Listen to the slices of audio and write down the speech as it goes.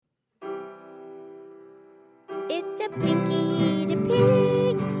It's a Pinky the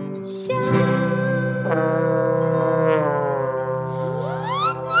Pig show.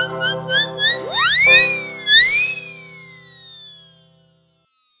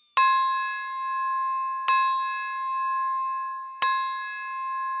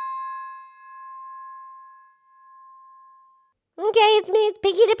 Okay, it's me, it's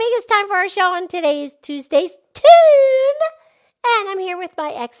Pinky the Pig. It's time for our show on today's Tuesday's Tune. And I'm here with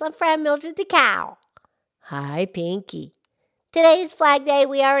my excellent friend, Mildred the Cow. Hi, Pinky. Today's Flag Day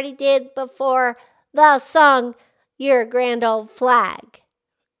we already did before the song, Your Grand Old Flag.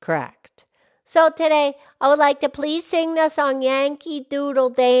 Correct. So today, I would like to please sing the song Yankee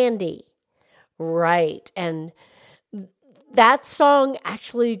Doodle Dandy. Right, and that song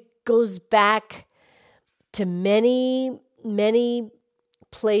actually goes back to many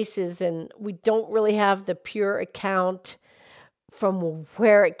places, and we don't really have the pure account from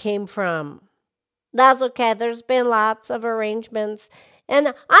where it came from. That's okay. There's been lots of arrangements, and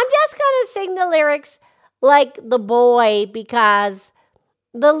I'm just going to sing the lyrics like the boy, because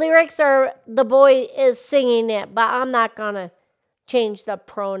the lyrics are the boy is singing it, but I'm not going to change the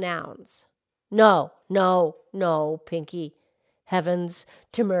pronouns. No, Pinky. Heavens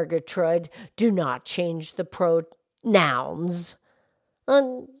to Murgatroyd, do not change the pronouns.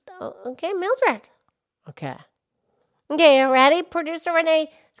 Okay, Mildred. Okay, you ready? Producer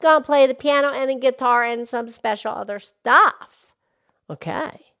Renee is going to play the piano and the guitar and some special other stuff.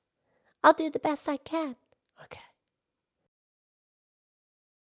 Okay. I'll do the best I can. Okay.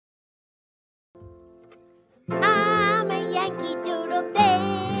 I'm a Yankee Doodle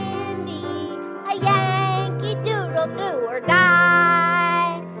dandy, a Yankee Doodle do or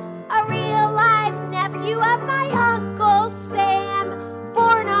die, a real-life nephew of my Uncle Sam,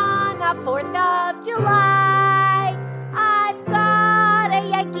 born on the 4th of July. I've got a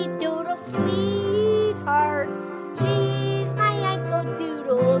Yankee Doodle sweetheart, she's my Yankee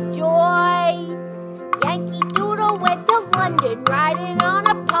Doodle joy. Yankee Doodle went to London riding on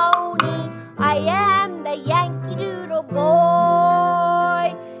a pony. I am the Yankee Doodle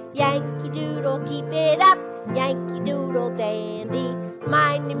boy. Yankee Doodle, keep it up, Yankee Doodle dandy.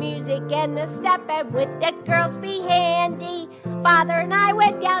 Mind the music and the step, and with the girls be handy. Father and I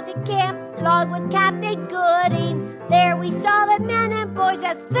went down to camp along with Captain Gooding. There we saw the men and boys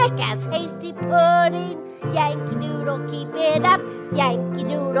as thick as hasty pudding. Yankee Doodle, keep it up, Yankee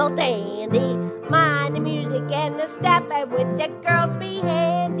Doodle dandy. Mind the music and the step, and with the girls be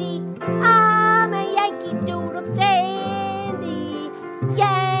handy. I'm a Yankee Doodle dandy,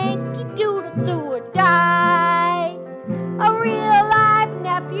 Yankee Doodle do or die. A real-life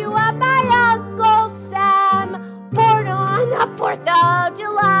nephew of my Uncle Sam, born on the 4th of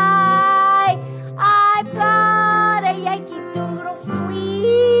July. I've got a Yankee Doodle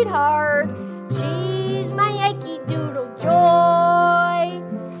sweetheart, she's my Yankee Doodle joy.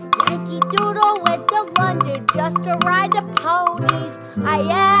 Yankee Doodle went to London just to ride the ponies. I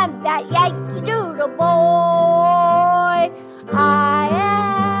am that Yankee Doodle boy. I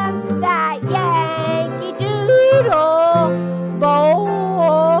am that Yankee Doodle boy.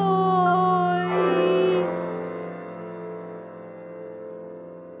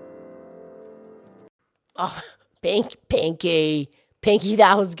 Oh, Pinky,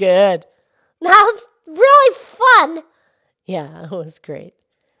 that was good. That was really fun. Yeah, it was great.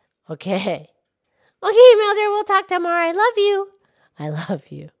 Okay, Mildred, we'll talk tomorrow. I love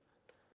you.